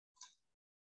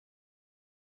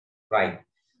right.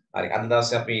 හරි අද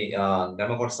දවසේ අපි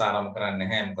ග්‍රැමර් කොටස ආරම්භ කරන්නේ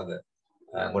නැහැ මොකද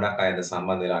ගොඩක් අය අද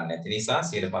සම්බන්ධ වෙලා නැති නිසා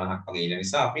 150ක් වගේ ඉන්න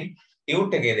නිසා අපි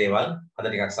ටියුට් එකේ දේවල් අද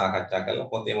ටිකක් සාකච්ඡා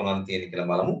කරලා පොතේ මොනවද තියෙන්නේ කියලා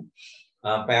බලමු.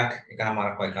 පැයක්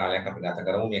එකමාරක් වගේ කාලයක් අපි ගත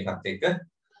කරමු මේකත් එක්ක.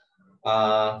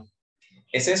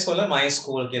 SS වල my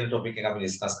school කියන ටොපික් එක අපි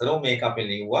ඩිස්කස් කරමු. මේක අපි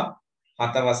ලිව්වා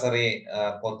 7 වසරේ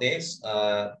පොතේ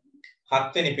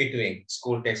 7 වෙනි පිටුවේ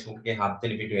ස්කූල් ටෙක්ස්ට් බුක් එකේ 7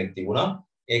 වෙනි පිටුවේ තිබුණා.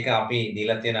 ඒක අපි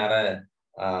දීලා තියෙන අර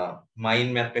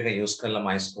මයින්ඩ් මැප් එක යූස් කරලා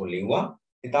my school ලිව්වා.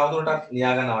 ඉතින් තවදුරටත්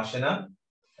ලියා ගන්න අවශ්‍ය නම්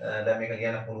දැන් මේක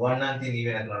ලියන්න පුළුවන් නම් තියෙන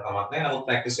ඊවෙන නැතුනට කමක් නැහැ. නමුත්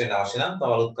ප්‍රැක්ටිස් වෙන්න අවශ්‍ය නම් තව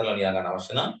අලුත් කරලා ලියා ගන්න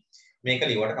අවශ්‍ය නම් මේක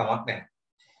ලියුවට කමක් නැහැ.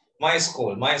 my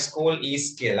school is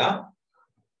කියලා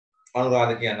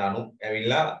අනුරාධ කියන අනු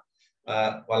ඇවිල්ලා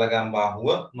වලගම්බාහුව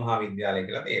මහාවිද්‍යාලය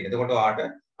කියලා තියෙනවා. එතකොට ඔයාට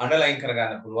අන්ඩර්ලයින්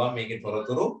කරගන්න පුළුවන් මේකේ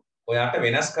තොරතුරු ඔයාට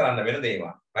වෙනස් කරන්න වෙන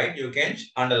දේවල්. Right? You can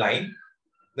underline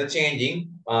the changing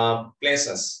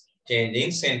places,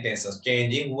 changing sentences,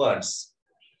 changing words.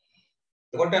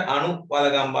 එතකොට අනු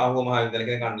වලගම්බාහුව මහාවිද්‍යාලය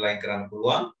කියන එක අන්ඩර්ලයින් කරන්න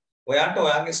පුළුවන්. ඔයාට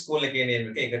ඔයාගේ ස්කූල් එකේ නේම්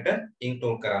එක එකට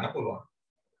ඉන්ක්ලූඩ් කරන්න පුළුවන්.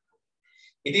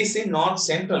 It is in North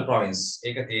Central Province.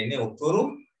 ඒක තියෙන්නේ උතුරු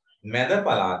මැද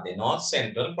පළාතේ North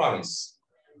Central Province.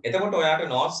 එතකොට ඔයාට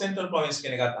North Central Province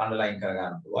කියන එකත් අන්ඩර්ලයින්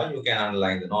කරගන්න පුළුවන්. You can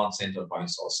underline the North Central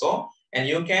Province also and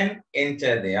you can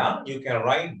enter there, you can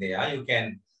write there, you can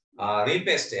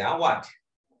replace there what?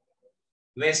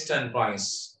 Western Province.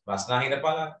 බස්නාහිර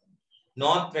පළාත.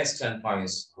 North Western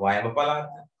Province. Wayamba පළාත.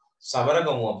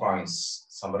 Sabaragamuwa Province.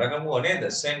 Sabaragamuwa නේද?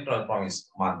 Central Province.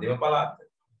 මධ්‍යම පළාත.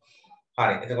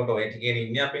 හරි. එතකොට ඔය ටිකේ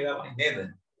ඉන්නේ අපේ ළමයි නේද?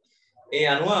 ඒ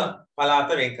අනුව පළාත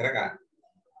වෙන් කර ගන්න.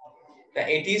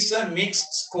 It is a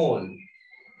mixed school.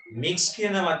 Mix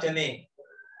කියන වචනේ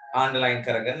අන්ඩර්ලයින්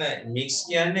කරගෙන mix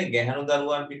කියන්නේ ගැහණු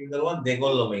දරුවන් පිටු දරුවන්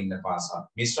දෙගොල්ලම ඉන්න පාසල්.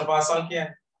 මිශ්‍ර පාසල්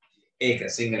කියන්නේ. ඒක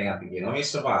සිංහලෙන් අපි කියනවා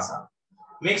මිශ්‍ර පාසල්.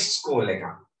 mixed school එකක්.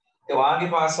 ඒ වාගේ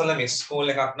පාසල mixed school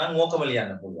එකක් නම් ඕකම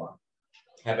ලියන්න පුළුවන්.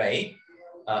 හැබැයි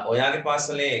ඔයාගේ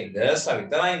පාසලේ girls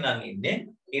විතරයි නම් ඉන්නේ.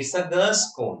 It's a girls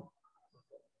school.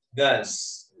 Girls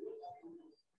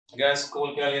school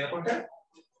කියලා ලියනකොට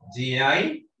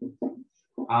GIRLS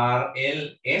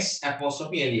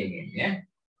apostrophe L එකෙන්නේ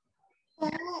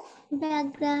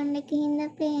background එකේ හින්දා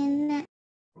පේන්නේ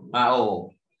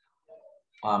ඔව්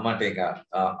මට ඒක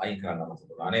අයින් කරන්න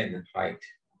මතකුණා නේද right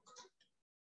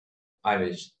I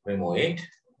will remove it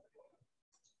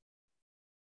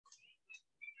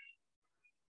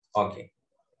okay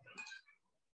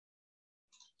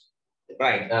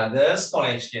right girls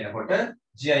college කියනකොට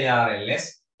GIRLS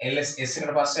LS S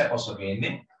එකට පස්සේ apostrophe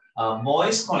එන්නේ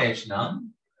boys college නම්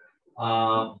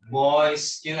boys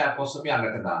කියලා apostrophe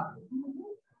අගට දාන්න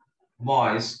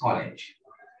boys college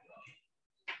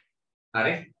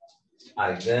හරි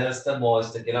girls the boys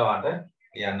කියලා වට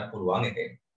කියන්න පුළුවන් එකේ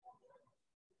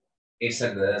it's a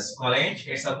girls college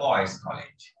it's a boys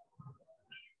college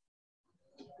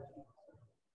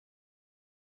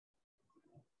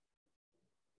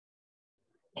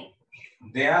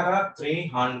there are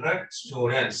 300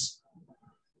 students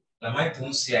ළමයි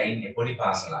 300යි ඉන්නේ පොඩි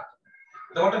පාසලක්.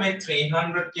 එතකොට මේ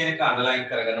 300 කියන එක අන්ඩර්ලයින්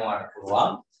කරගෙන වාට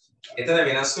පුළුවන්. එතන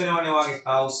වෙනස් වෙනවනේ වාගේ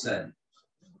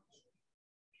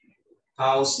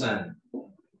 1000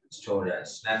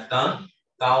 students. නැත්නම්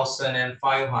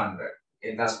 1500.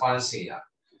 ඒක 500.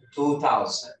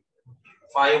 2000.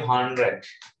 500.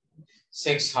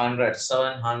 600.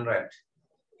 700.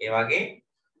 ඒ වගේ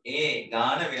ඒ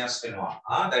ගාන වෙනස් වෙනවා.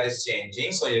 That is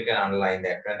changing. So you can underline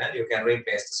that one and you can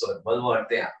replace the suitable word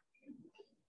there.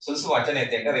 So this වචනේ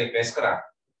දෙක replace කරා.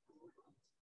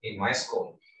 In my school.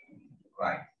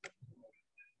 Right.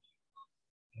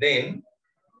 Then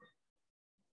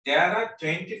there are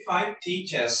 25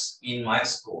 teachers in my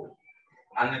school.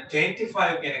 And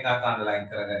 25 කියන එකත් underline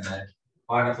කරගන්න.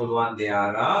 පාඩ පුළුවන්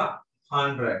there are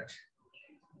 100.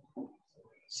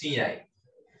 CI.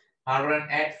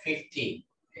 150.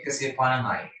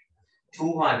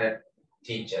 200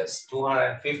 teachers,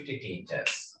 250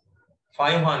 teachers,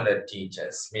 500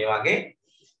 teachers. මේ වගේ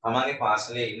තමන්ගේ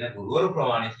පාසලේ ඉන්න ගුරුවරු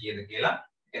ප්‍රමාණය කීයද කියලා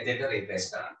එතෙන්ට රිප්ලේස්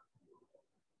කරන්න.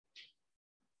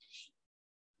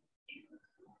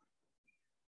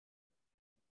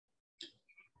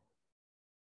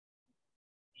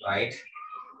 Right?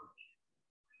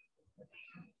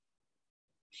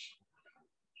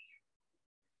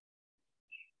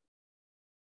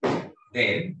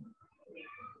 Then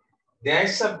there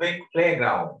is a big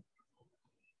playground.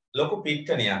 ලොකු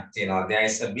පිට්ටනියක් තියෙනවා. There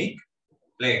is a big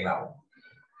playground.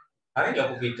 හරි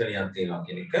ලොකු පිට්ටනියක් තියෙනවා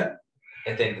කියන එක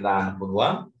එතෙන්ට දාන්න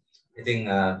පුළුවන්. ඉතින්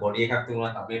පොඩි එකක්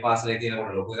තිබුණත් අපේ පාසලේ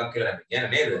තියෙනකොට ලොකු එකක් කියලා අපි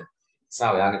කියන්නේ නේද?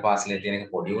 සා ඔයාගේ පාසලේ තියෙන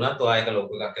එක පොඩි වුණත් ඔයා ඒක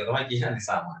ලොකු එකක් කියලා තමයි කියන්නේ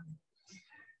සාමාන්‍යයෙන්.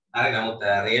 හරි නමුත්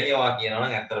really ඔයා කියනවා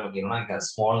නම් ඇත්තටම කියනවා නම්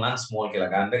small නම් small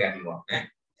කියලා ගන්න ගැටලුවක් නෑ.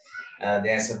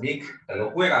 There's a big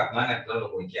ලොකු එකක් නම් ඇත්තටම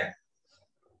ලොකුයි කියන්නේ.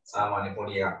 සාමාන්‍ය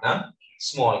පොඩි එකක් නම්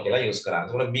small කියලා use කරන්න.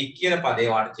 ඒකට big කියන පදේ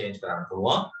වාට change කරන්න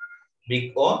පුළුවන්. Big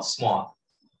or small.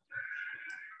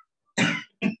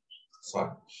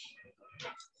 Sorry.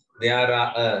 There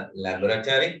are a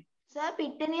laboratory. Sir,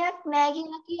 පිට්ටනියක් නෑ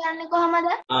කියලා කියන්නේ කොහමද?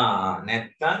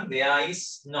 නැත්තම් there is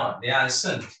not. There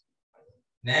isn't.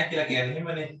 නෑ කියලා කියන්නේ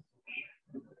එහෙමනේ.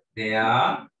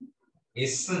 There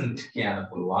isn't කියන්න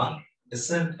පුළුවන්.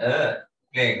 Isn't a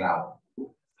playground.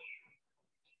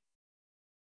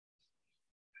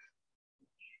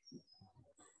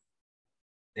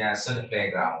 There isn't a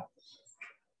playground.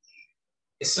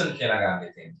 Isn't කියලා ගන්න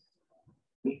ඉතින්.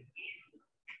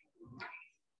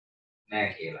 නෑ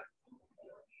කියලා.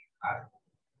 හරි.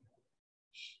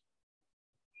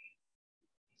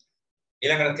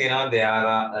 ඊළඟට තියෙනවා there are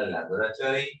a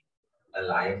laboratory, a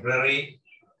library,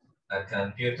 a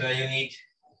computer unit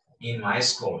in my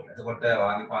school. එතකොට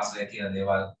ඔයාගේ පාසලේ තියෙන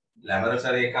දේවල්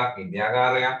laboratory එකක්,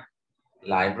 විද්‍යාගාරයක්,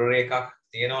 library එකක්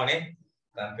තියෙනවනේ,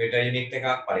 computer unit එකක්,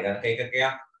 පරිගණක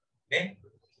ඒකකයක් නේ.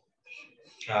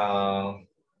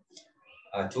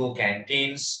 Two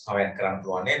canteens, අවයන් කරන්න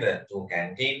පුළුවන් නේද? Two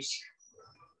canteens.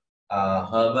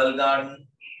 Herbal garden.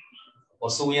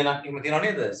 ඔසුයනක් එහෙම තියෙනව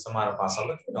නේද? සමහර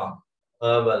පාසල්වල තියෙනවා.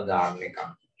 Herbal garden එකක්.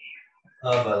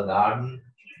 Herbal garden.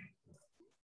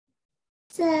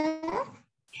 සර්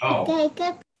ඔව්. එක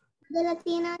දලා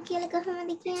තියනවා කියලා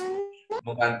කොහොමද කියන්නේ?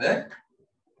 මොකද්ද?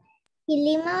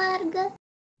 පිළිම වර්ග.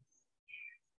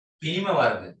 පිළිම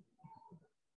වර්ග.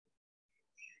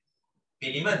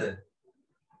 පිළිමද?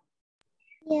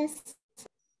 Yes.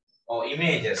 Oh,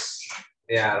 images.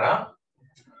 There are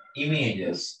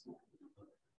images.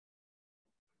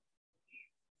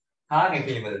 කාගේ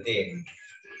පිළිමද තියෙන්නේ?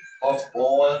 Of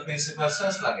all principals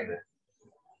ළඟද?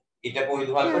 හිටපු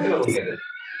විදුහල්පතිවරුන්ගේද?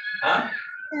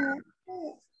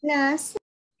 Nas.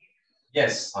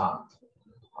 Yes.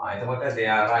 එතකොට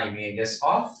there are images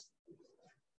of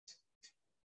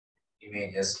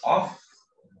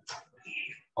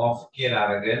කියලා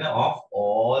අරගෙන of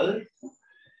all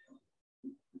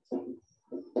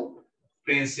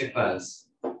principals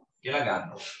කියලා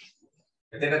ගන්නවා.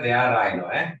 එතන there are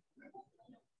එනවා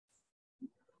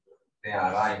There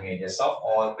are images of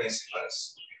all principals.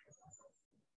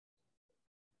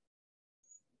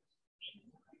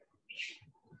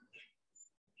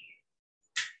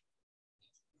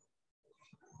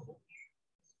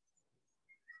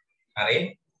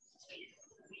 Hare?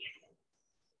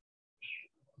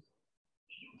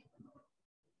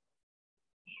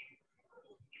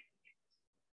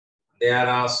 There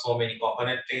are so many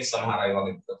coconut trees. සමහර අය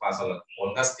වගේ පාසල පොල්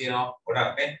ගස් තියෙනවා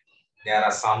ගොඩක් නේ. There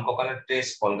are some coconut trees.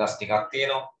 පොල් ගස් ටිකක්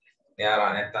තියෙනවා. There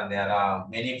are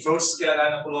many fruits කියලා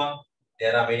ගන්න පුළුවන්.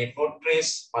 There are many fruit trees.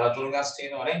 පළතුරු ගස්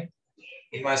තියෙනවා නේ.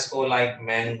 In my school like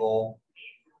mango,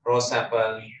 rose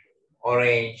apple,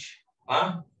 orange,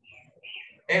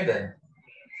 නේද?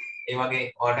 ඒ වගේ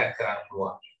ඔයාට කරන්න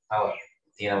පුළුවන්. තව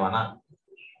තියෙනවා නම්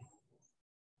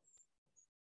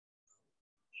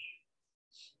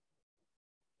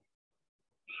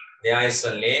There is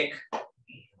a lake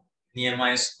near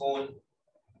my school.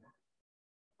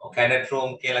 Cadet room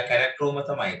කියලා cadet room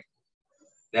තමයි.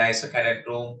 There is a cadet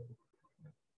room.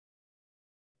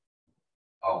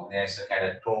 Oh, there is a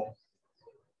cadet room.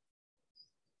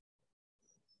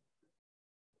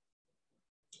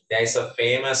 There is a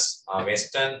famous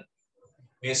Western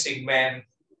music band.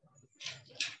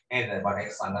 And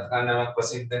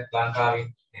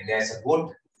there is a good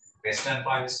Western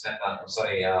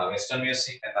Western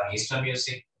music and Eastern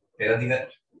music. පෙරදිග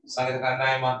සංගීත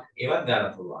කණ්ඩායමක් ඒවත්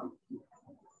ගන්න පුළුවන්.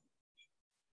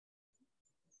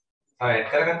 හරි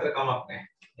කරගත්තට කමක් නැහැ.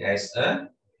 There is a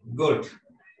good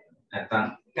නැත්නම්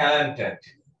talented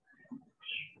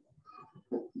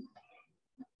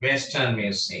Western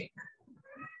music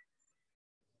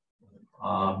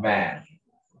band.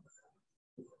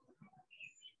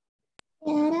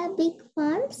 There are big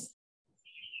ponds.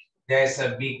 There is a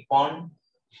big pond.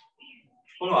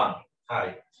 පුළුවන්.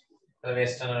 හරි.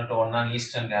 Western වලට ඕන නම්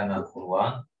Eastern ගන්නත්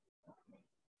පුළුවන්.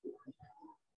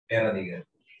 පෙරදිග.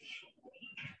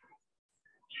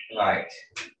 Right.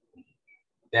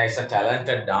 There is a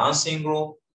talented dancing group.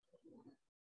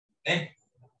 නේ?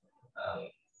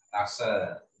 ලක්ෂ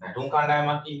නටුම්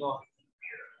කණ්ඩායමක් ඉන්නවා.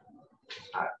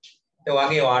 හරි. ඒ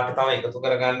වගේ වාට තව එකතු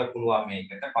කරගන්න පුළුවන්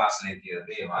මේකට පාසලේ තියෙන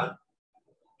දේවල්.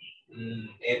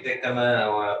 ඒත් එක්කම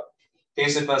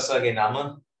principals වගේ නම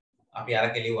අපි අර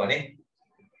කෙලිව්වනේ.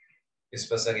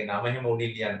 principals වගේ නම එහෙම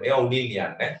උඩින් ලියන්න. ඒ උඩින්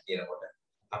ලියන්න කියනකොට.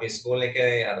 අපි ස්කූල්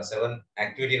එකේ අර 7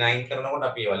 activity 9 කරනකොට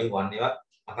අපි ඒවා ලිව්වන්නේ ඒවා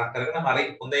මතක් කරගෙන හරි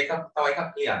හොඳ එකක් තව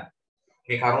එකක් ලියන්න.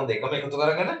 මේ කරුණු දෙකම එකතු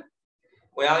කරගෙන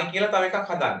ඔයාගේ කියලා තව එකක්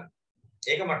හදන්න.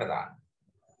 ඒක මට දාන්න.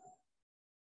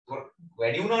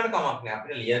 වැඩි වුණාට කමක් නෑ.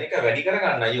 අපිට ලියන එක වැඩි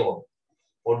කරගන්න අයියෝ.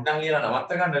 පොඩ්ඩක් ලියලා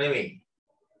නවත්ත ගන්න නෙවෙයි.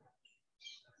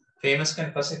 famous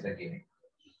කියන්නේ ප්‍රසිද්ධ කියන්නේ.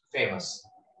 famous.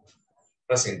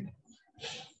 ප්‍රසිද්ධ.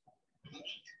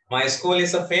 My school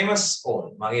is a famous school.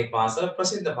 මගේ පාසල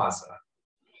ප්‍රසිද්ධ පාසලක්.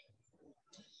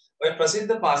 ඔය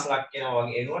ප්‍රසිද්ධ පාසලක් කියනවා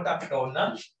වගේ එනකොට අපිට ඕන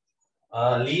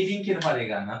leading කියන පදේ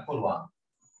ගන්න පුළුවන්.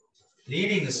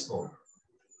 leading school.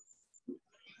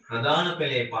 ප්‍රධාන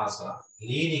පෙළේ පාසල.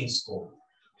 leading school.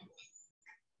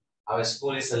 Our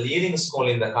school is a leading school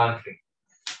in the country.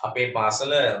 අපේ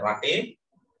පාසල රටේ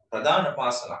ප්‍රධාන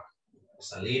පාසලක්.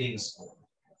 It's a leading school.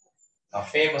 A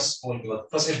famous school කියවත්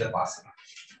ප්‍රසිද්ධ පාසලක්.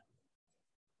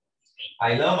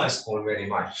 I love my school very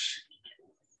much.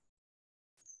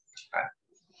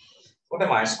 What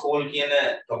my school කියන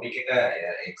topic එක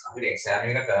අපිට exam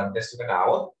එක term test එකට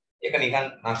ආවොත් ඒක නිකන්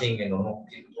nothing වෙනවා.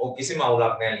 ඔය කිසිම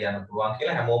අවුලක් නැහැ ලියන්න පුළුවන්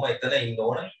කියලා හැමෝම එතන ඉන්න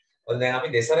ඕන. ඔය දැන්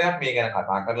අපි දෙසරයක් මේ ගැන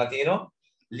කතා කරලා තියෙනවා.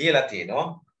 ලියලා තියෙනවා.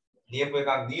 ලියපු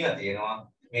එකක් දීලා තියෙනවා.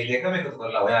 මේ දෙකම එකතු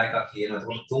කරලා ඔයා එකක් කියනවා.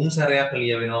 ඒක තුන් සැරයක්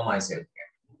ලිය වෙනවා myself එක.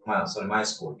 my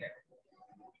school එක.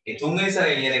 ඒ තුන්වෙනි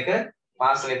සැරේ ලියන එක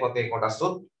පාසලේ පොතේ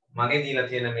කොටසුත් මගේ දීලා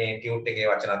තියෙන මේ ටියුට් එකේ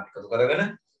වචනත් එකතු කරගෙන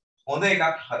හොඳ එකක්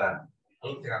හදන්න.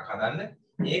 අලුත් එකක් හදන්න.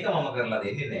 ඒක මම කරලා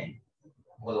දෙන්නේ නැහැ.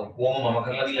 මොකද කොහොම මම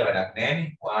කරලා දීලා වැඩක් නැහැනේ.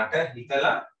 ඔයාට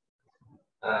හිතලා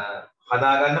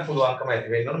හදාගන්න පුළුවන්කම ඇති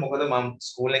වෙන්න ඕන. මොකද මම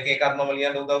ස්කූල් එකේ එකක් මම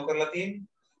ලියන්න උදව් කරලා තියෙන්නේ.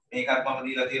 මේකත් මම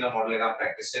දීලා තියෙන මොඩල් එකක්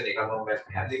ප්‍රැක්ටිස් කරලා ඒකත් මම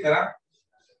පැහැදිලි කරා.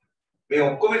 මේ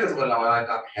ඔක්කොම එකතු කරලා ඔයාලා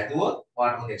එකක් හැදුවොත්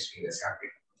ඔයාලට හොඳ එක්ස්පීරියන්ස් එකක්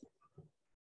වෙනවා.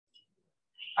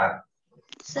 හරි.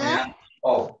 සර්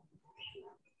ඔව්.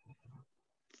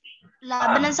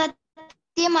 ලබන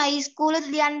සතියේ මයි ස්කූලේ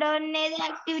ලියන්න ඕනේ නේද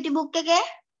ඇක්ටිවිටි බුක් එකේ?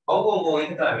 ඔව්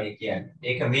ඒක තමයි කියන්නේ.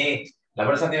 ඒක මේ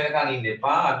ලබන සතිය වෙනකන් ඉන්න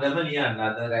එපා. අදම ලියන්න.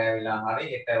 අද රැය වෙලා හරි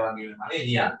එක වගේ හරි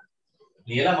ලියන්න.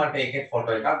 ලියලා මට ඒකේ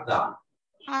ෆොටෝ එකක් දාන්න.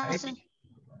 සර්.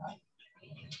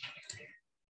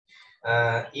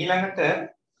 ඊළඟට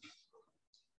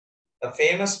a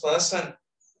famous person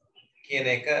කියන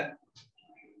එක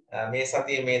මේ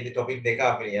සතියේ මේ ටොපික් දෙක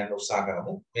අපි ලියන්න උත්සාහ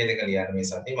කරමු. මේ දෙක ලියන්න මේ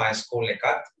සතියේ my school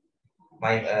එකත්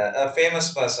my a famous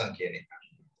person කියන එක.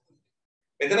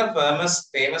 මෙතන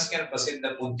famous කියන ප්‍රසිද්ධ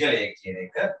පුද්ගලයෙක් කියන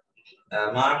එක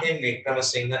Martin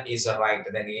Wickremesinghe is a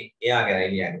writer. දැන් එයා ගැන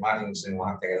ලියන්නේ. මාර්ටින් වික්‍රමසිංහ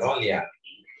මහත්තයා ගැන ලියන්නේ.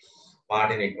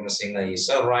 Martin Wickremesinghe is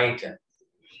a writer.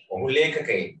 ඔහු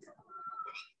ලේඛකයෙක්.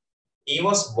 He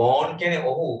was born කියන්නේ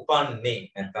ඔහු උපන්නේ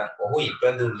නැත්නම් ඔහු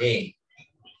ඉපදුනේ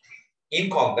in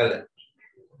Koggala.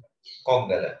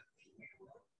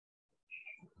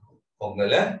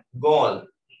 Gol.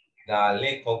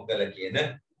 ගාල්ලේ කොග්ගල කියන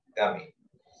ගමේ.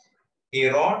 He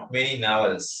wrote many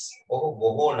novels. ඔහු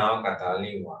බොහෝ නවකතා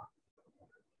ලියුවා.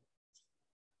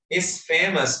 He is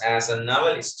famous as a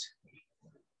novelist.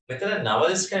 මෙතන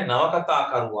novelist කියන්නේ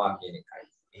නවකතාකරුවා කියන එකයි.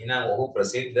 එහෙනම් ඔහු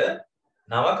ප්‍රසිද්ධ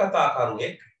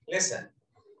නවකතාකරුවෙක් ලෙස.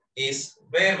 He is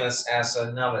famous as a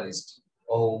novelist.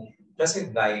 ඔහු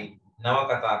ප්‍රසිද්ධයි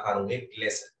නවකතාකරුවෙක්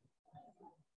ලෙස.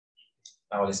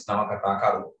 novelist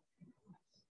නවකතාකරුව.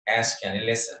 as කියන්නේ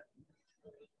ලෙස.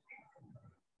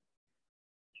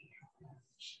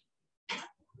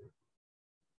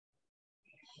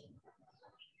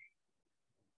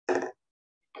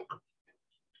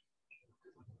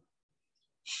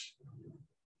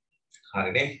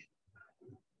 හරිනේ.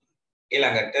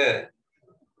 ඊළඟට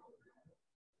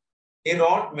he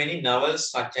wrote many novels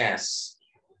such as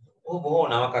බොහෝ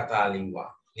නවකතා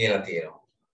ලියලා තියෙනවා.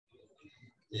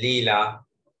 ලීලා,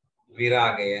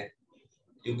 විරාගය,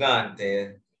 යුගාන්තය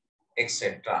etc.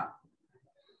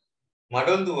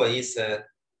 මඩොල්දුව is a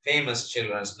famous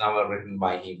children's novel written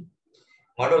by him.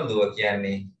 මඩොල්දුව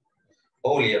කියන්නේ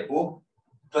ඔහු ලියපු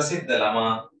ප්‍රසිද්ධ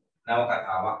ළමා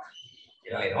නවකතාවක්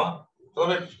කියලා එනවා.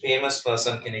 තොරට famous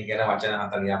person කෙනෙක් ගැන වචන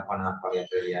 40ක් 50ක් වගේ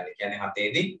අපිට ලියන්න කියන්නේ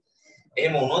හතේදී.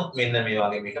 එහෙම වුණොත් මෙන්න මේ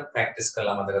වගේ මේක ප්‍රැක්ටිස්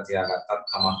කරලා මතක තියාගත්තත්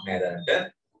කමක් නෑ දැනට.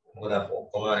 මොකද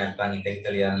ඔක්කොම නැත්තම් හිත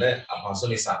ලියන්න අපහසු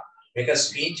නිසා. මේක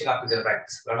ස්පීච් එකක් විතර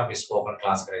ප්‍රැක්ටිස් කරලා අපි ස්පෝකන්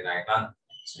ක්ලාස් කරේ නෑ. ඒකන්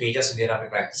ස්පීචස් විතර අපි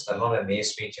ප්‍රැක්ටිස් කරනවා. මේ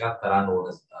ස්පීච් එකක් කරන්න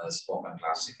ඕන ස්පෝකන්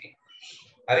ක්ලාස් එකේ.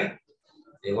 හරි?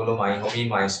 ඒගොල්ලෝ my hobby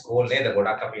my school නේද?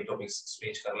 ගොඩක් අපි ටොපික්ස්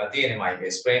ස්පීච් කරලා තියෙන්නේ my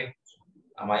best friend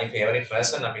my favorite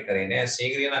person අපි කරේ නෑ.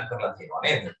 සීග්‍රිය නම් කරලා තියෙනවා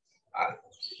නේද? හරි.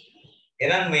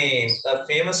 එහෙනම් මේ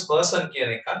famous person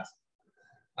කියන එකත්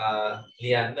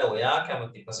ලියන්න ඔයා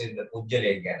කැමති ප්‍රසිද්ධ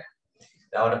පුද්ගලයෙක් ගැන.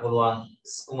 දවඩ පුළුවන්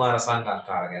කුමාර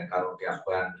සංගක්කාර ගැන කරුණු ටිකක්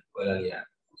හොයන්න ඔයාලා ලියන්න.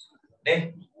 නේ?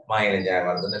 මහේල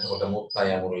ජයවර්ධන, එතකොට මුක්තය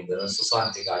මුරුල්දර,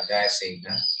 සුසාන්තිකා ජයසිංහ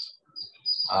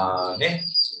නේ?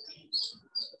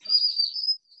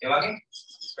 ඒ වගේ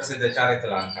ප්‍රසිද්ධ චරිත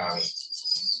ලංකාවේ.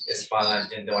 එස්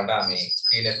පාලනඥයන්ට වඩා මේ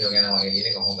ක්‍රීඩකයෝ ගැන වගේ ලියන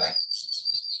එක හොඳයි.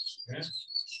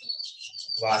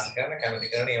 වාසි කරන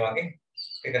කැමති කරන ඒ වගේ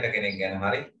ක්‍රිකට් කෙනෙක් ගැන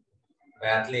හරි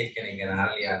ඇත්ලීට් කෙනෙක් ගැන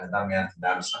හරි ලියන්න තමයි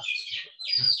දාන්න.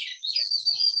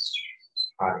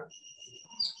 හරි.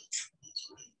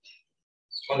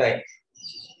 හොඳයි.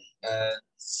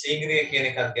 සීග්‍රය කියන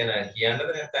එකක් ගැන කියන්නද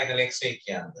නැත්නම් ඒක ලෙක්ස් එක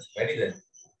කියන්නද? වැඩිද?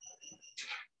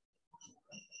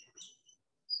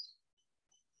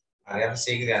 හරි අපි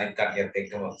සීග්‍රය අනිත් කටියත්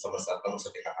එක්කම සමසත්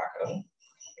කතා කරමු.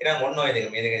 එහෙනම් ඔන්න ඔය දෙක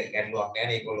මේ දෙක ගැටලුවක් නැහැ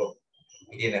නේ ඒගොල්ලෝ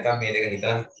ඉතින් නැත්නම් මේ දෙක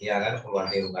හිතලා තියාගන්න පුළුවන්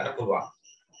තේරුම් ගන්න පුළුවන්.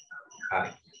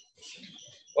 හරි.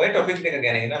 ඔය ටොපික් එක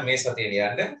ගැන එහෙනම් මේ සතියේ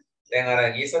ලියන්න. දැන් අර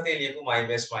ගිය සතියේ ලියපු my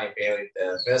best my favorite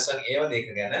person ඒව දෙක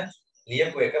ගැන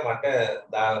ලියපු එක මට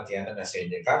දාලා තියන්න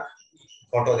මැසේජ් එකක්.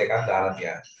 ෆොටෝ දෙකක් දාලා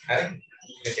තියන්න. හරි?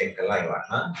 ඒක චෙක් කරලා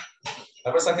ඉවරන.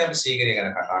 ඊපස්සේ අපි සීග්‍රය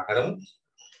ගැන කතා කරමු.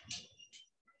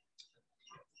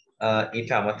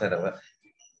 ඊට අමතරව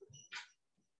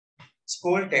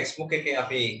ස්කූල් ටෙක්ස්ට් බුක් එකේ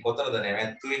අපි කොතනද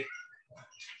නැවැත්තුවේ?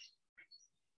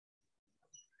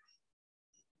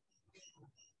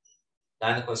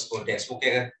 දානකො ස්කූල් ටෙක්ස්ට් බුක්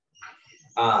එක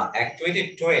activity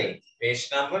 12 page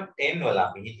number 10 වල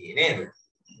අපි හිටියේ නේද?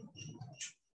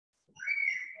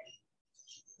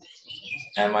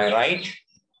 Am I right?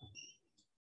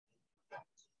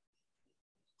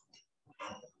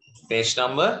 Page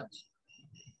number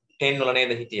 10 වල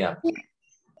නේද හිටියා?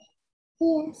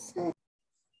 Yes, sir.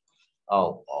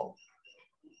 ඔව්.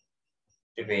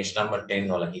 Page number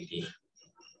 10 වල හිටියේ.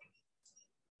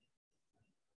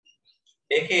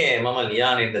 ඒකේ මම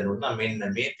ලියානෙන්ද දුන්නා මෙන්න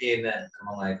මේ තියෙන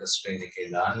මම ඒක ස්ක්‍රීන් එකේ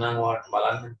දාන්නම් ඔයාලට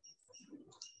බලන්න.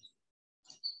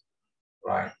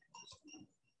 Right.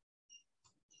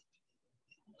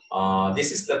 This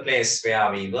is the place where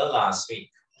we were last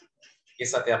week. ඒ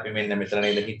සතිය අපි මෙන්න මෙතන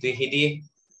නේද හිටියේ.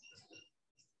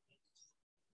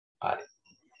 හරි.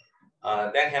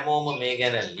 දැන් හැමෝම මේ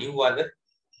ගැන ලිව්වද?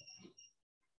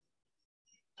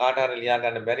 කාට හරි ලියා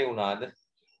ගන්න බැරි වුණාද?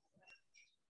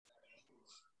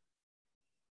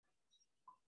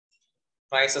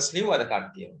 prices ලිව්වද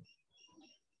කට්ටිය?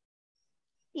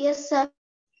 Yes sir.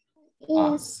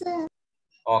 Yes, sir.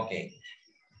 Okay.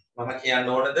 මම කියන්න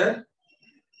ඕනද?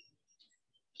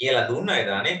 කියලා දුන්නා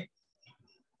එදානේ.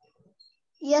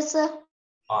 Yes sir.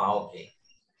 Okay.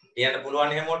 කියන්න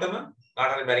පුළුවන් හැමෝටම?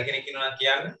 කාට හරි බැරි කෙනෙක් ඉන්නවා නම්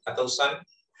කියන්න. අත උස්සන්න.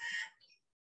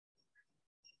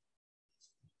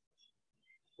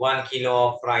 1 kilo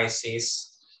of rice is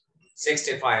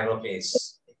 65 rupees.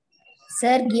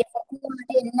 Sir ගිය සතියේ මට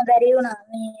එන්න බැරි වුණා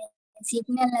මේ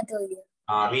සිග්නල් නැතුව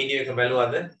ගියා. වීඩියෝ එක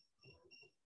බැලුවද?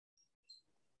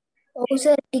 ඔව්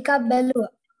සර් ටිකක්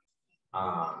බැලුවා.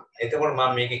 එතකොට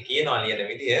මම මේකේ කියනවා ලියන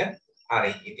විදිය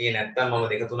හරි. ඉතින් නැත්තම් මම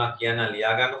දෙක තුනක් කියන්න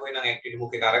ලියා ගන්නකො එහෙනම් activity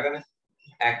book එක අරගෙන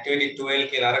activity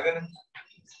 12 කියලා අරගෙන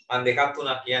මම දෙකක්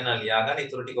තුනක් කියන්න ලියා ගන්න.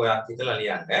 ඊටු ටික ඔයත් හිතලා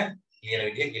ලියන්න. ලියන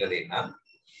විදිය කියලා දෙන්නම්.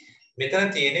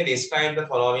 මෙතන තියෙන්නේ describe the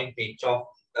following picture of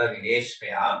a village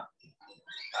where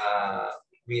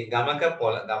මේ ගමක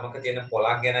තියෙන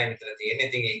පොලක් ගැනයි මෙතන තියෙන්නේ.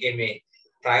 ඉතින් ඒකේ මේ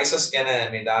prices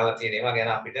ගැන මේ දාලා තියෙන ඒවා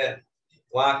ගැන අපිට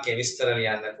වාක්‍ය විස්තර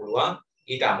ලියන්න පුළුවන්.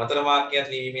 ඊට අමතර වාක්‍යයක්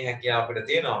ලියීමේ හැකියාව අපිට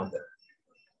තියෙනවද?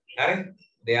 හරි?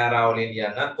 there are වලින්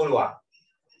ලියන්නත් පුළුවන්.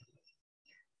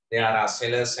 there are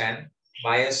sellers and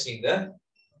buyers in the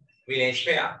village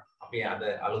fair. අපි අද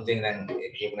අලුතෙන් දැන්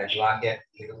කියපු නැති වාක්‍යයක්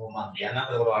එකතු මම කියන්නම්.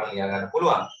 ඒක ඔයාලට ලියා ගන්න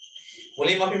පුළුවන්.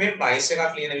 මුලින්ම අපි මේ price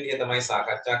එකක් ලියන විදිය තමයි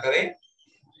සාකච්ඡා කරේ.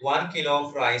 1 kilo of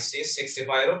rice is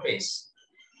 65 rupees.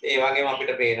 ඒ වගේම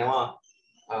අපිට පේනවා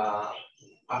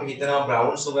අපි හිතනවා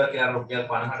brown sugar කියලා රුපියල්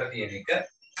 50ට තියෙන එක.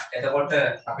 එතකොට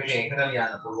අපිට ඒකට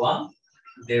ලියන්න පුළුවන්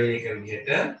දෙවෙනි එක විදිහට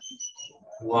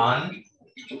 1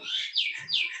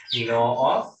 kilo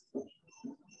of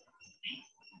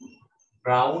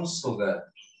brown sugar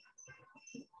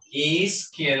is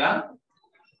කියලා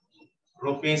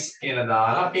rupees කියලා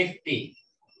දාලා 50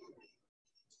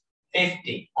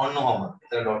 ඔන්න ඔහම.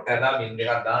 එතන ඩොට් එකක් දාලා බින්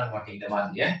එකක් දාන්න මට ඉන්න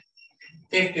මන්දිය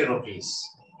 50 rupees.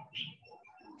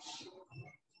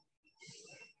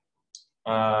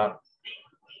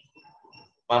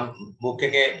 මම බුක්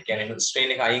එකේ කියන්නේ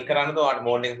ස්ක්‍රීන් එක අයින් කරන්නද ඔයාලට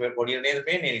බෝඩ් එක පොඩියට නේද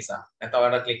පේන්නේ නිසා. නැත්නම්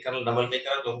ඔයාලට ක්ලික් කරලා ඩබල් ක්ලික්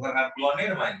කරලා ලොකු කර ගන්න පුළුවන්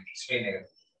නේද මයින් ස්ක්‍රීන් එක.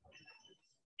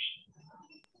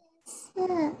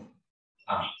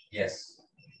 Yes.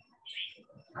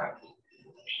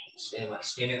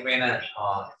 ස්ක්‍රීන් එක වෙන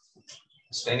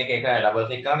ස්ක්‍රීන් එකේ ඩබල්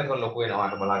ක්ලික් කරලා ඒක ලොකු වෙනවා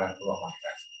ඔයාලට බලා ගන්න පුළුවන් මට.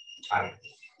 හරි.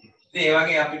 ඉතින් ඒ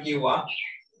වගේ අපි කිව්වා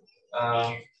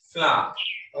flour.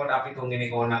 ඒකට අපි තුන්වෙනි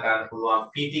එක ඕන ගන්න පුළුවන්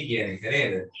PT කියන එක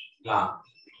නේද? flour.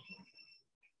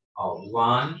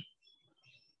 1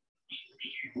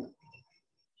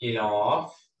 kilo of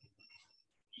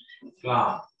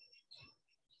flour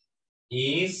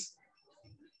is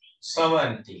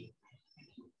 70.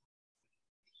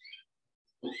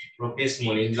 Rupees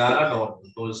මුලින් දාලා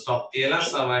full stop තියලා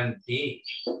 70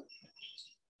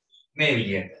 මේ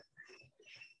විදිහට.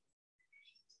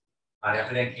 හරි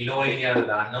අපි දැන් කිලෝ වලින් ලියලා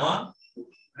දාන්නවා.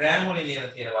 ග්‍රෑම් වලින්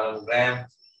ලියලා තියෙන බලමු. Gram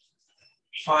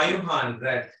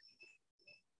 500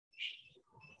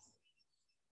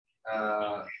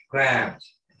 gram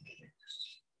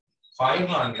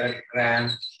 500 gram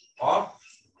of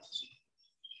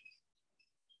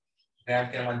gram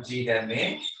के मन जी में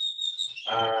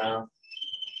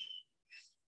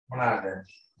මොනවාද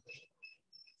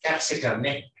capsicum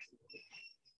නේ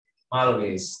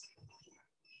always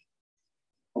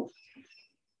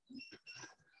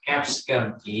capsicum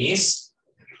is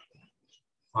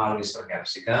always for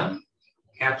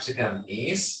capsicum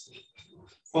is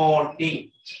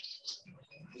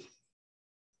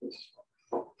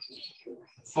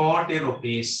 40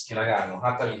 rupees කියලා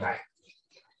ගන්නවා 40යි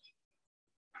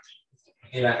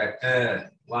ඊළඟට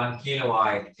 1 kilo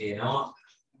ආයෙත් තියෙනවා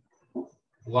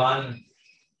 1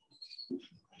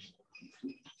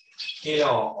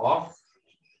 kilo of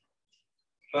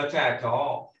potato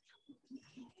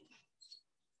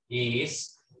is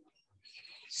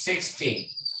 60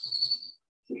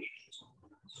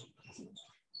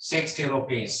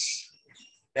 rupees.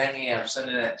 දැන් මේ option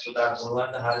එක සුදා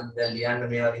පුළුවන් හරියට දැන් ලියන්න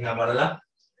මේවා දිහා බලලා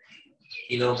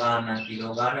කිලෝ ගාන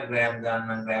ග්‍රෑම් ගාන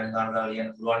දාලා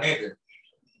ලියන්න පුළුවන් නේද?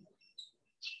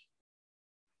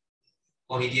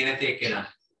 කොහේ කියන තේකේනා?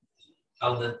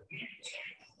 කවුද?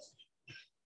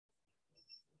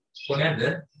 කොහෙන්ද?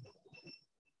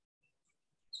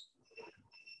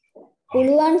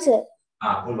 පුළුවන් සර්.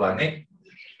 පුළුවන් නේ.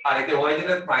 හරි ඒක ඔය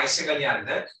විදිහට ප්‍රයිස් එක ලියන්න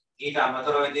ඊට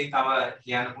අමතරව ඉතින් තව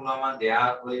කියන්න පුළුවන් මම දෙයා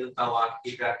ඔය තව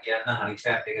වාක්‍යයක් කියන්න හරි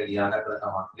ටැප් එක ලියාගන්න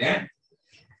තමයි නේ.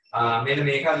 මෙන්න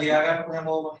මේක ලියා ගන්න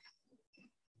කොහොමද?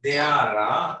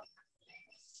 දෙයාරා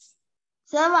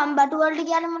සර් වම් බටු වලට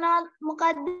කියන්නේ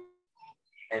මොකද්ද?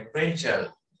 printer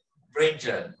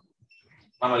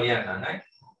මම ලියන්නම් නේ.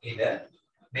 ඊට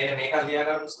මෙන්න මේක ලියා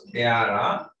ගන්න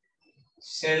දෙයාරා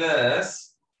sellers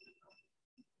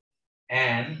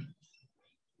and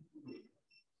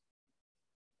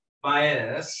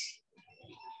buyers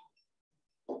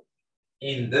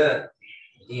in the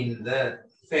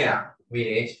fair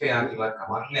village fair කියලා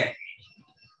කමක් නැහැ.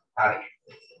 හරි.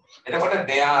 එතකොට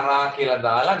දෙයාරා කියලා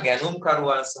දාලා ගැනුම්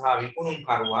කරුවන් සහ විකුණුම්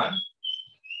කරුවන්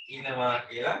ඉන්නවා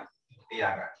කියලා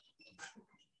තියාගන්න.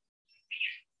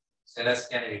 sellers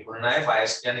කියන්නේ විකුණන අය,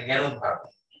 buyers කියන්නේ ගැනුම්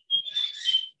කරුවන්.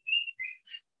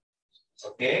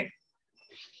 Okay.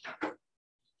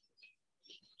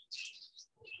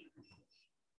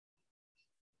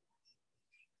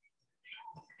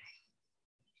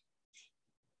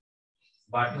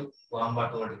 බටු වම්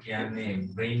බටු වලට කියන්නේ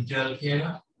brinjal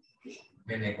කියලා.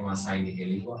 මෙන්න එක මම සයිඩ් එකේ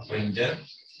ලියුවා brinjal.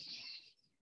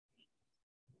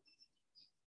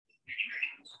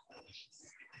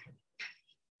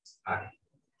 හරි.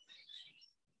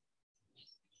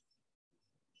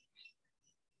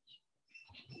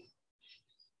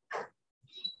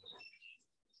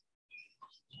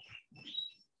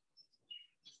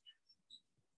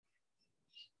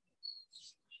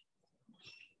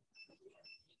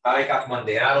 තව එකක් මම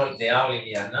දෙයාවලි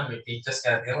ලියන්න මේ ටීචර්ස්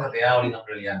කියලා කියනකොට දෙයාවලි නම්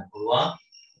ලියන්න පුළුවන්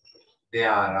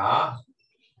දෙයාරා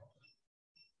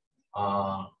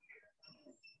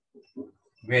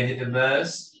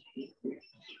vegetables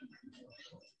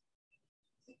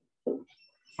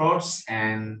fruits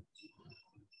and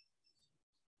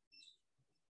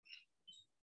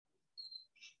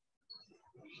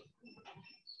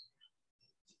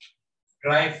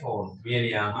dry food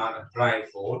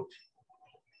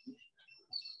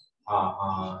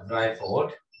dry food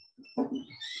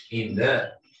in the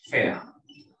fair.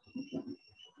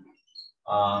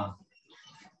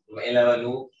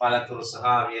 එළවලු පළතුරු සහ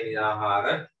වියලි ආහාර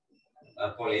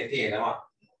පොලේ තියෙනවා.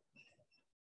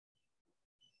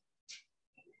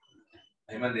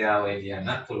 එහෙම දෙයාව ඔය කියන්න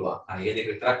පුළුවන්. හරි ඒ දෙක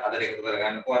විතරක් අද එකතු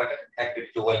කරගන්නකෝ අර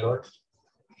activity 2 වලට.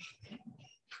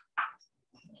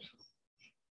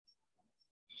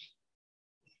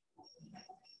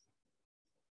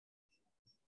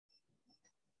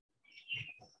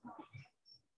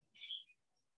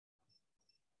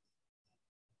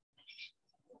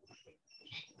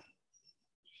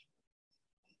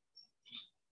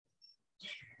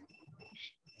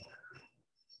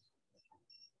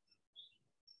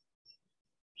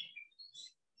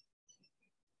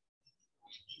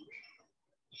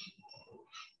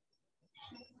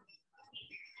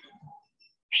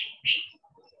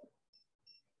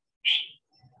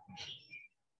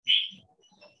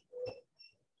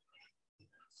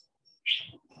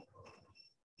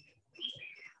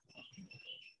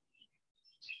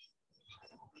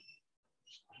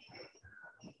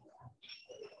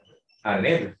 හරි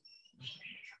නේද?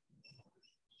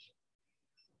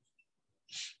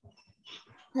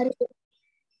 හරි.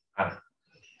 හරි.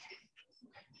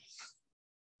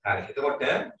 හරි. එතකොට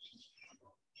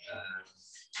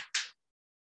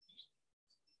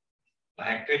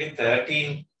activity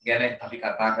 13 ගැන අපි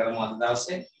කතා කරමු අද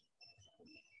දවසේ.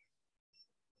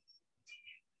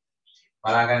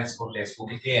 බලාගන්න ස්කූල් ටෙක්ස්ට්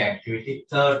බුක් එකේ activity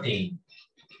 13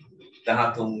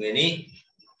 13 වෙනි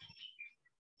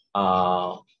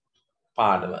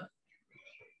පාඩම.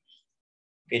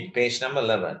 page number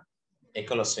 11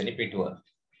 11 වෙනි පිටුව.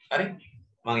 හරි?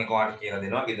 මම ඒක ඔයාලට කියලා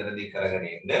දෙනවා ගෙදරදී කරගෙන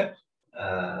ඉන්න.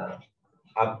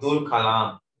 අබ්දුල් කලාම්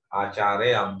ආචාර්ය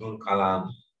අබ්දුල් කලාම්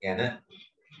ගැන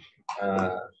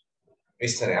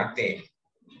විස්තරයක් තියෙනවා.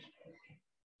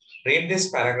 Read this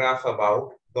paragraph about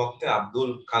Dr.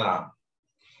 Abdul Kalam.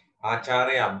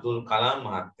 ආචාර්ය අබ්දුල් කලාම්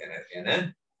මහත්තයා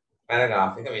ගැන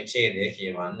paragraph එක විචේදය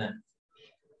කියවන්න.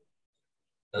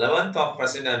 11th of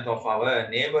president of our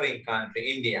neighboring country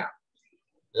India.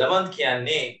 11th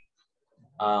කියන්නේ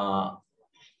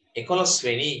 11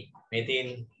 වෙනි මෙතින්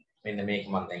මෙන්න මේක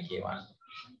මම දැන් කියවන්න.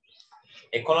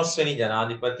 11 වෙනි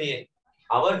ජනාධිපති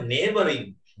our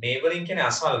neighboring කියන්නේ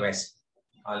අසල්වැසි.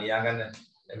 ලියා ගන්න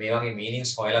මේ වගේ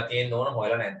meanings හොයලා තියෙන්න ඕන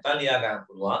හොයලා නැත්නම් ලියා ගන්න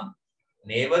පුළුවන්.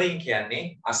 neighboring කියන්නේ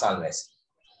අසල්වැසි.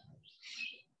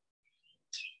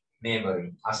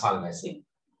 neighboring අසල්වැසි.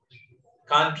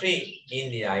 country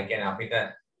India ඒ කියන්නේ අපිට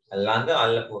ළඟ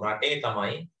අල්ලපු රටේ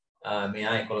තමයි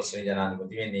මෙයා 11 වෙනි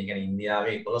ජනාධිපති වෙන්නේ. ඒ කියන්නේ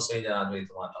ඉන්දියාවේ 11 වෙනි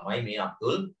ජනාධිපතිතුමා තමයි මේ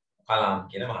අබ්දුල් කලාම්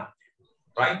කියන මහත්තයා.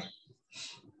 right?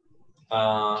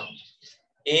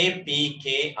 APK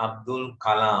Abdul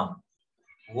Kalam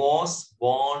was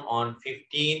born on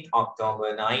 15th October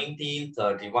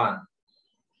 1931.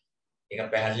 ඒක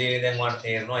පැහැදිලිව දැන් ඔයාලට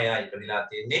තේරෙනවා එයා ඉපදිලා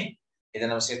තියෙන්නේ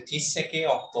 1931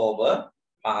 ඔක්තෝබර්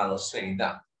 15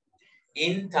 වෙනිදා.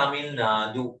 In Tamil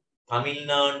Nadu. Tamil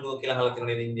Nadu කියලා අහලා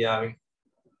තියෙනවද ඉන්දියාවේ?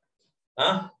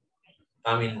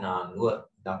 Tamil Nadu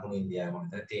දකුණු ඉන්දියාවේ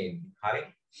මොකද තියෙන්නේ? හරි?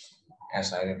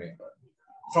 As I remember.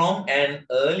 From an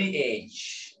early age.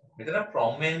 මෙතන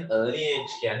from an early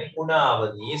age කියන්නේ කුඩා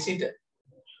අවදියේ සිට.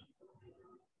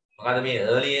 මොකද මේ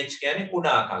early age කියන්නේ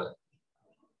කුඩා කල.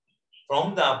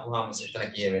 From දාපුවාම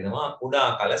සිතන කියවෙනවා කුඩා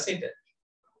කල සිට.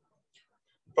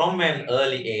 From an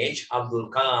early age, Abdul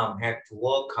Kalam had to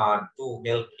work hard to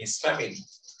help his family.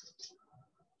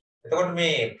 එතකොට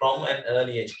මේ from an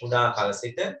early age කුඩා කල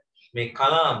සිට මේ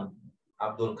කලාම්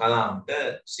අබ්දුල් කලාම්ට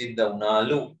සිද්ධ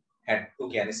වුණාලු had to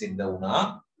කියන්නේ සිද්ධ වුණා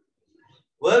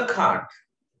work hard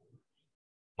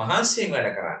මහන්සියෙන් වැඩ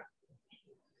කරන්න.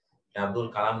 අබ්දුල්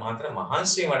කලාම් මහත්තයා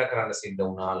මහන්සියෙන් වැඩ කරන්න සිද්ධ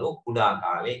වුණාලු කුඩා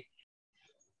කාලේ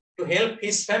to help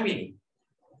his family.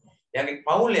 එයාගේ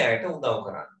පවුලේ අයට උදව්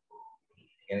කරන්න.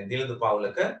 කියන්නේ දිලදු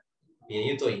පවුලක විය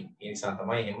යුතුයි. ඒ නිසා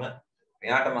තමයි එහෙම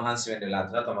මෙයාට මහන්සි වෙන්න වෙලා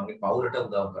තියෙනවා තමන්ගේ පවුලට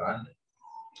උදව් කරන්න.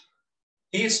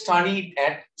 He studied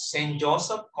at St.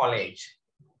 Joseph College.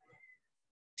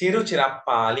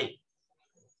 තිරුචිරප්පාලි.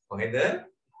 කොහෙද?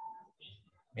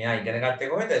 මෙයා ඉගෙන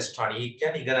ගත්තේ කොහෙද? study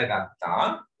කියන්නේ ඉගෙන ගත්තා.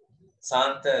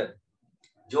 සාන්ත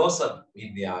ජෝසප්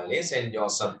විද්‍යාලයේ St.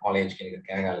 Joseph College කියන එක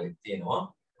කෑගල්ලේ තියෙනවා.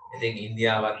 ඉතින්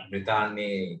ඉන්දියාවත්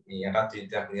බ්‍රිතාන්‍යයේ යටත්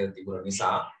විද්‍යාවක් විදිහට තිබුණ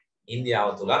නිසා ඉන්දියාව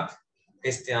තුලත්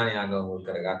ක්‍රිස්තියානි ආගම මුල්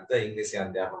කරගත්ත ඉංග්‍රීසි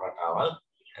අධ්‍යාපන රටාවල්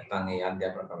නැත්නම් ඒ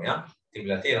අධ්‍යාපන ක්‍රමයක්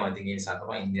තිබිලා තියෙනවා. ඉතින් ඒ නිසා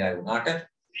තමයි ඉන්දියාවේ වුණාට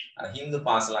අර හින්දු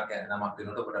පාසලක් නමක්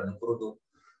වෙනකොට අපිට නුපුරුදු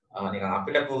නිකන්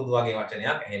අපිට පුරුදු වගේ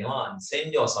වචනයක් එනවා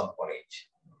සෙන්ට් ජෝසප් කොලෙජ්.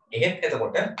 එහෙත්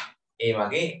එතකොට ඒ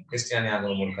වගේ ක්‍රිස්තියානි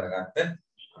ආගම මුල් කරගත්ත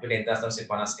අපිට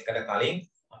 1951ට කලින්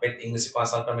අපිට ඉංග්‍රීසි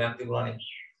පාසල් ක්‍රමයක් තිබුණානේ.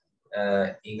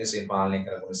 ඉංග්‍රීසි පාලනය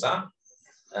කරපු නිසා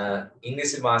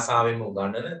ඉංග්‍රීසි භාෂාවෙන්ම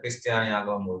උගන්වන ක්‍රිස්තියානි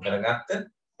ආගම මුල් කරගත්ත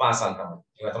පාසල් ක්‍රම.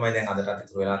 ඒවා තමයි දැන් අදටත්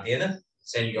ඉතුරු වෙලා තියෙන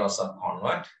සෙන්ට් ජෝසප්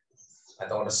කොන්වර්ට්.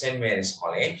 එතකොට scent මේරිස්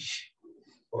college,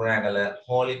 Kurunegala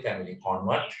holy family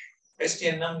කොන්වර්ට්,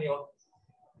 Christian නම් නියෝ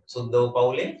සුද්ධෝ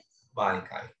පවුලේ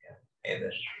බාලිකා විද්‍යාලය. නේද?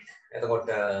 එතකොට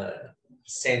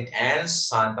සෙන්ට් ඇන්ස්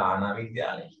සාන්තා ආනා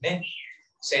විද්‍යාලය නේ.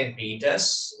 සෙන්ට් පීටර්ස්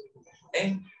නේ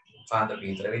සාන්ත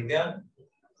පීතර විද්‍යාලය.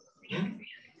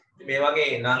 මේ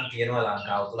වගේ නම් තියෙනවා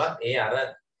ලංකාව තුලත් ඒ අර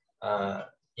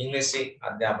ඉංග්‍රීසි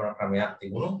අධ්‍යාපන ක්‍රමයක්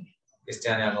තිබුණු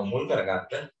ක්‍රිස්තියානි ආගම මුල්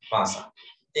කරගත්ත පාසල්.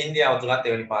 ඉන්දියාව තුලත්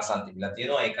එවැනි පාසල් තිබිලා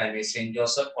තියෙනවා. ඒකයි මේ සෙන්ට්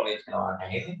ජෝසප් කොලෙජ් කියලා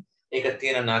වගේ. ඒක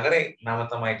තියෙන නගරේ නම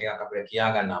තමයි ටිකක් අපිට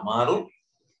කියා ගන්න අමාරු.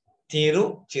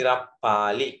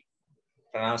 තිරුචිරප්පාලි.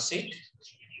 pronounce it.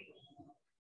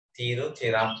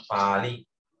 තිරුචිරප්පාලි.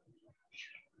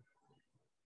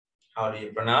 How do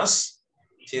you pronounce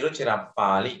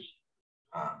Tiruchirappalli?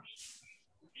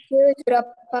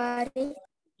 Tiruchirappalli.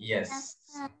 Yes.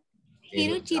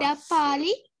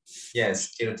 Tiruchirappalli. Yes,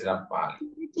 Tiruchirappalli.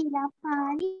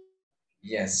 Tiruchirappalli.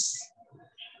 Yes.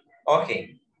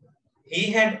 Okay.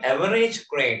 He had average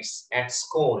grades at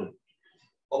school.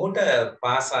 ඔහුට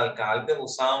පාසල් කාලේ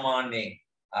උසාමාන්‍ය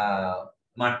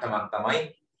මට්ටමක් තමයි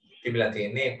තිබිලා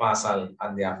තියෙන්නේ පාසල්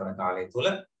අධ්‍යාපන කාලය තුල.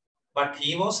 But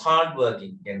he was hard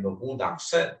working. කියන්නේ ඔහු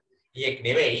දක්ෂයෙක්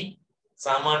නෙවෙයි.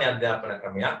 සාමාන්‍ය අධ්‍යාපන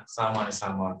ක්‍රමයක් සාමාන්‍ය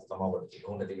සම්මානත තමයි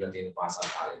ඔහුට තිබිලා තියෙන පාසල්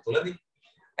කාලය තුලදී.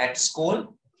 At school,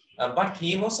 but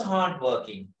he was hard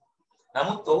working.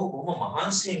 නමුත් ඔහු බොහොම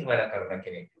මහන්සියෙන් වැඩ කරන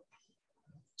කෙනෙක්.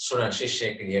 ස්ටුඩන්ට්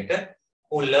ශිෂ්‍යයෙක් විදියට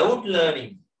who loved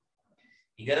learning.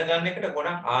 ඉගෙන ගන්න එකට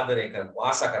ගොඩක් ආදරය කරපු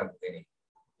ආසා කරපු කෙනෙක්.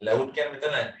 loved කියන්නේ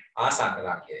මෙතන ආසා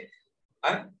කළා කියන එක.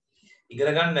 හරි?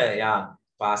 ඉගෙන ගන්න යා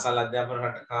පාසල් අධ්‍යාපන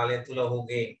රට කාලය තුල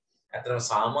ඔහුගේ අතරම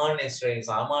සාමාන්‍ය ශ්‍රේණි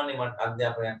සාමාන්‍ය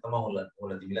අධ්‍යාපනයක් තමයි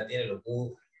ඔහුල තිබිලා තියෙන ලොකු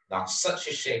දක්ෂ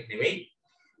ශිෂ්‍යයෙක් නෙවෙයි.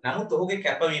 නමුත් ඔහුගේ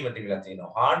කැපවීම තිබිලා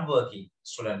තියෙනවා. hard working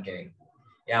ස්ටුඩන්ට් කෙනෙක්.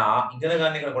 යා ඉගෙන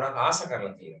ගන්න එකට ගොඩක් ආසා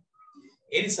කරලා තියෙනවා.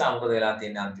 ඒ නිසා මොකද වෙලා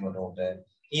තියෙන්නේ අන්තිමට උට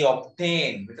he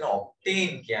obtained මෙතන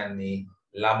obtain කියන්නේ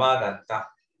ලබා ගත්තා.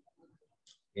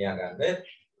 ලියාගන්න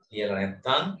කියලා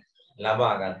නැත්නම්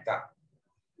ලබා ගත්තා.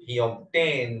 he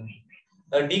obtained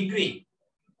a degree.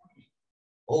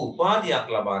 උපාධියක්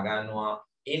ලබා ගන්නවා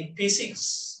in physics.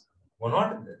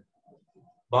 මොනවටද?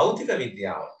 භෞතික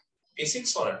විද්‍යාව.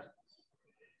 physics වලට.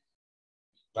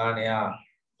 දානයා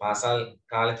පාසල්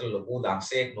කාලේ තුල ලොකු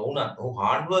දක්ෂයෙක් නොවුණත් ඔහු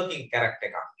hard working character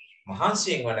එකක්.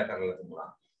 මහන්සියෙන් වැඩ කරලා තිබුණා.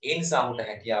 ඒ නිසා උන්ට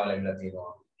හැකියාව ලැබිලා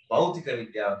තියෙනවා. භෞතික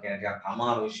විද්‍යාව කියන්නේ ටිකක්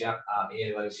අමාරු විෂයක්. ඒ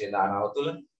ලෙවල් විෂය දානව තුල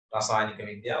රසායනික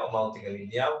විද්‍යාව, භෞතික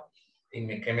විද්‍යාව,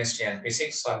 in chemistry and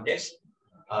physics subjects.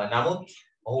 නමුත්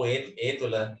ඔහු ඒ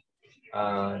තුල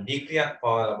ඩිග්‍රියක්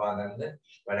පවා ලබා ගන්න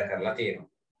වැඩ කරලා තියෙනවා.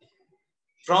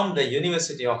 From the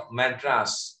University of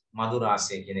Madras,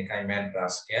 මදුරාසය කියන එකයි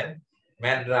Madras කියන්නේ.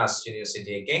 Madras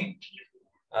University එකෙන්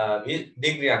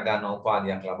ඩිග්‍රියක් ගන්න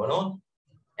උපාධියක් ලබනවා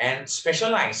and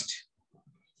specialized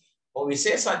or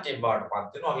විශේෂඥයෙක් බවට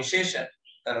පත් වෙනවා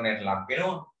විශේෂකරණයට ලක්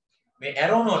වෙනවා මේ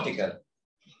aeronautical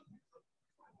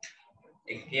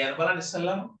එක කියන්න බලන්න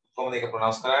ඉස්සෙල්ලාම කොහොමද ඒක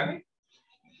ප්‍රොනවුන්ස් කරන්නේ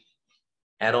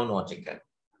aeronautical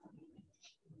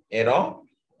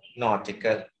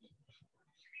AERONAUTICAL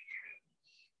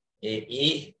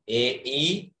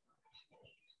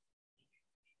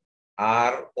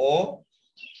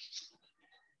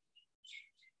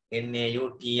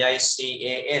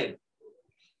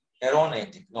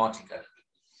aeronautical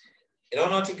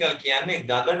aeronautical කියන්නේ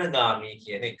ගගනගාමී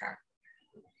කියන එකයි.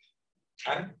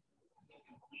 හරි?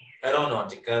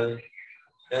 aeronautical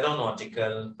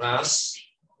plus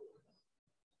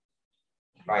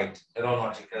right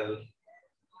aeronautical